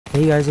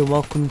Hey guys, and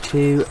welcome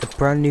to a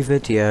brand new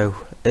video.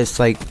 It's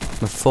like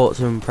my thoughts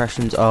and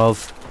impressions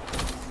of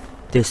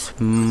this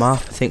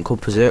map, I think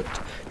called Beserk.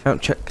 If you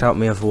haven't checked out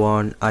my other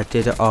one, I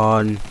did it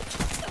on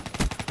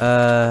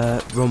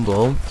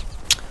Rumble,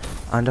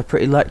 and I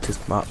pretty liked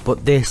this map,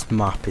 but this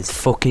map is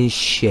fucking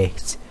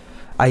shit.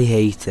 I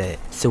hate it.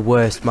 It's the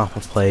worst map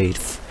I've played.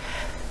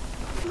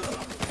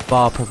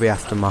 Bar probably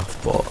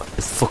Aftermath, but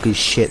it's fucking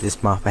shit,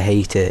 this map. I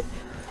hate it.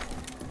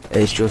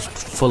 It's just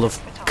full of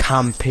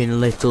camping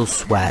little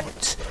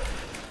sweat.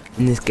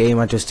 In this game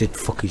I just did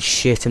fucking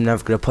shit. I'm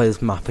never gonna play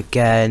this map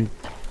again.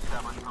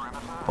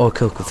 Or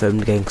kill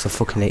confirmed again, because I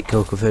fucking hate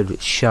kill confirmed.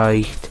 It's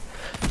shite.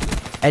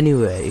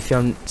 Anyway, if you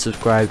haven't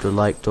subscribed or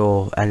liked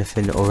or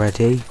anything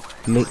already,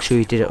 make sure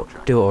you do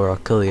it or I'll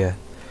kill you.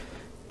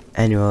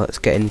 Anyway, let's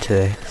get into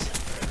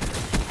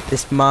this.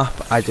 This map,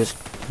 I just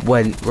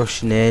went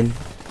rushing in,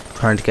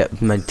 trying to get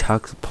as many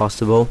tags as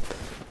possible,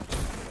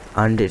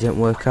 and it didn't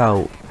work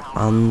out.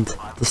 And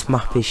this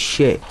map is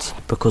shit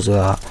because of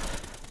that.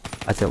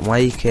 I don't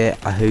like it.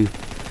 I hope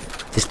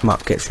this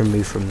map gets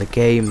removed from the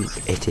game.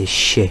 It is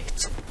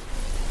shit.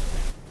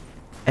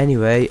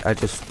 Anyway, I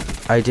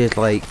did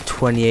like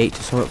 28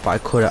 or something, but I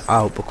cut it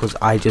out because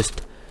I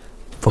just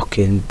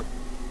fucking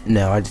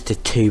I just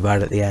did too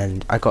bad at the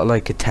end. I got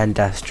like a 10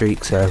 death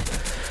streak, so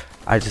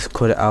I just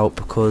cut it out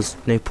because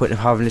no point of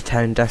having a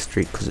 10 death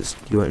streak because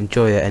you won't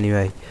enjoy it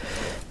anyway.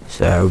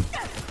 So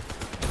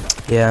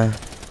yeah.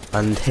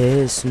 And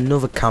here's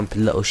another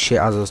camping little shit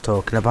as I was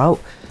talking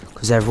about,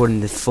 because everyone in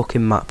this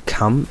fucking map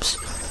camps.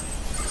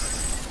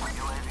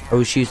 I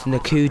was using the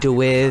Cuda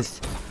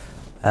with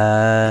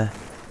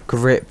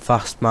grip,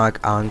 fast mag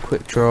and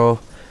quick draw,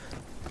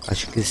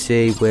 as you can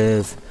see,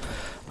 with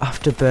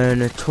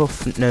afterburner,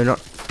 tough, no,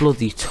 not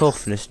bloody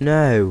toughness,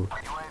 no.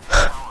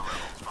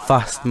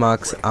 Fast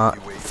mags,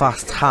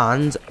 fast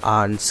hands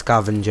and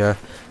scavenger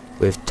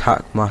with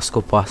tac mask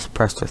or blast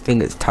pressed. I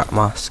think it's tac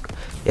mask.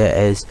 Yeah,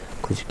 it is,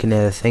 because you can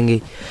hear the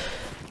thingy.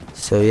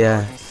 So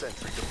yeah.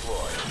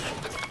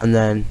 And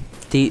then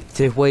the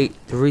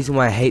reason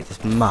why I hate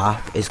this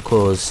map is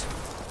because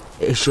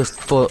it's just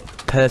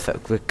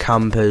perfect with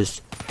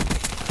campers.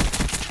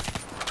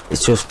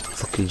 It's just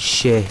fucking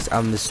shit,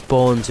 and the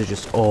spawns are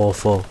just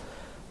awful.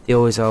 They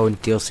always are when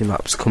DLC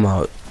maps come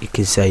out, you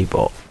can say,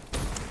 but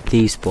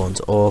these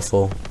spawns are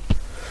awful.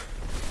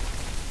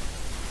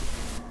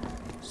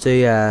 So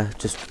yeah,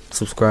 just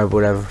subscribe,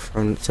 whatever, if I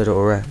haven't said it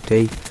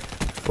already.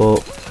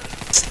 But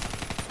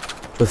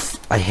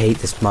I hate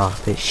this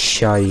map. It's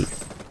shite.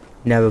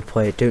 Never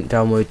play it. Don't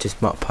download this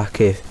map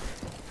pack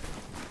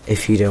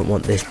if you don't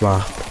want this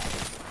map.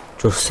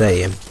 Just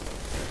saying.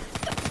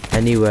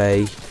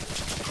 Anyway,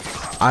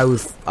 I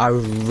was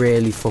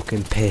really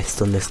fucking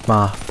pissed on this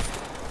map.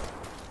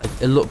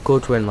 It looked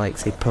good when, like,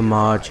 say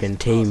Permargin,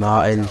 T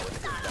Martin,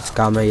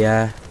 Scammer,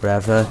 yeah,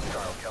 whatever,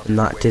 and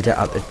that did it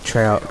at the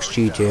Treyarch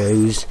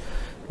Studios.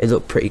 It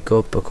looked pretty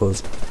good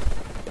because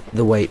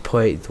the way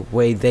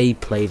they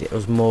played it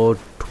was more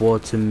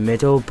towards the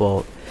middle,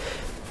 but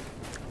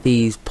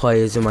these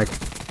players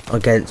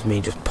against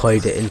me just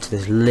played it into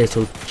this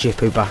little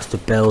jippy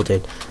bastard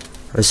building.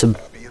 There's some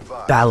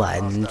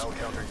bellend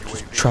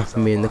just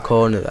trapping me in the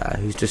corner there,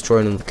 who's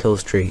destroying all the kill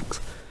streaks.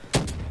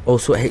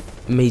 Also, what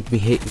made me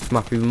hate this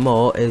map even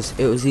more is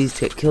it was easy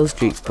to get kill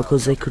streaks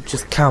because they could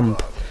just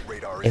camp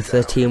if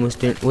their team was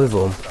doing it with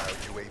them,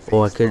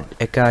 or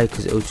a guy,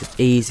 because it was just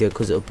easier,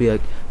 because it would be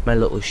like my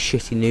little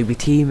shitty newbie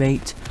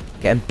teammate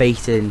getting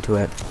baited into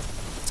it.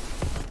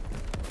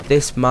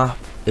 This map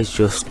is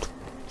just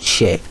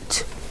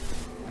shit.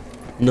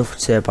 Nothing to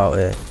say about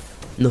it.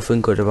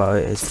 Nothing good about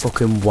it. It's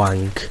fucking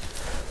wank.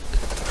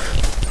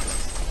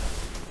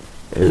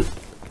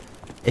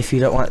 If you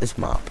don't like this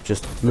map,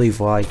 just leave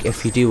a like.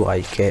 If you do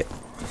like it,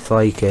 just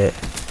like it.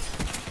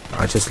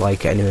 I just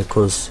like it anyway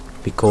because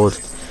it'd be good.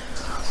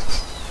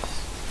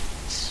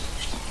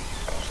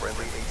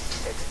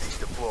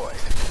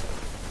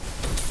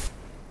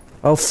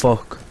 Oh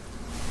fuck.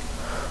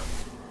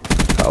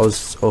 That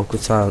was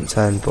awkward silence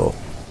then, but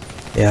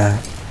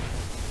yeah.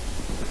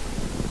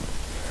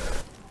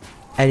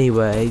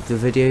 Anyway, the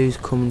video's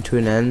coming to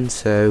an end,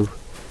 so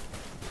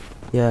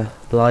yeah,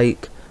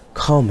 like,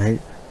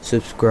 comment,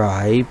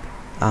 subscribe,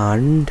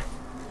 and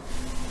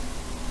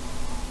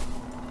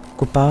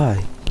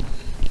goodbye.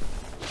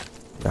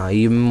 Nah,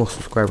 you must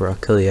subscribe or I'll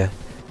kill you.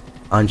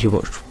 And you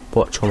must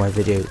watch all my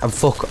videos. And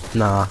fuck,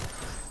 nah.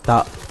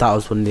 That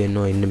was one of the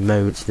annoying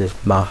moments in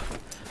this map.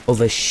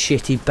 Other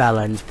shitty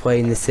bellends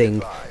playing this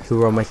thing who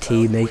were on my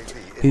teammate,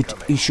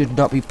 who should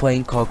not be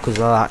playing COD because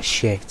of that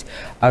shit.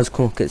 I was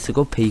coming against the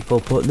good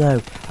people, but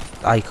no,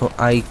 I got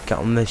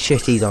on the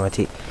shitties on my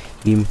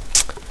team.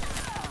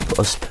 But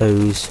I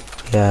suppose,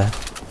 yeah.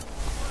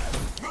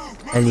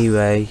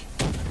 Anyway,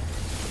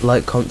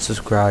 like, comment,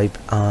 subscribe,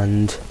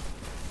 and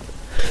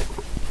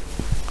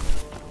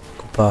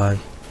goodbye.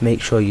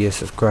 Make sure you're a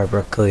subscriber,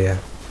 I'll kill you.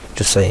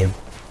 Just saying.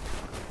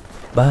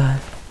 Bye.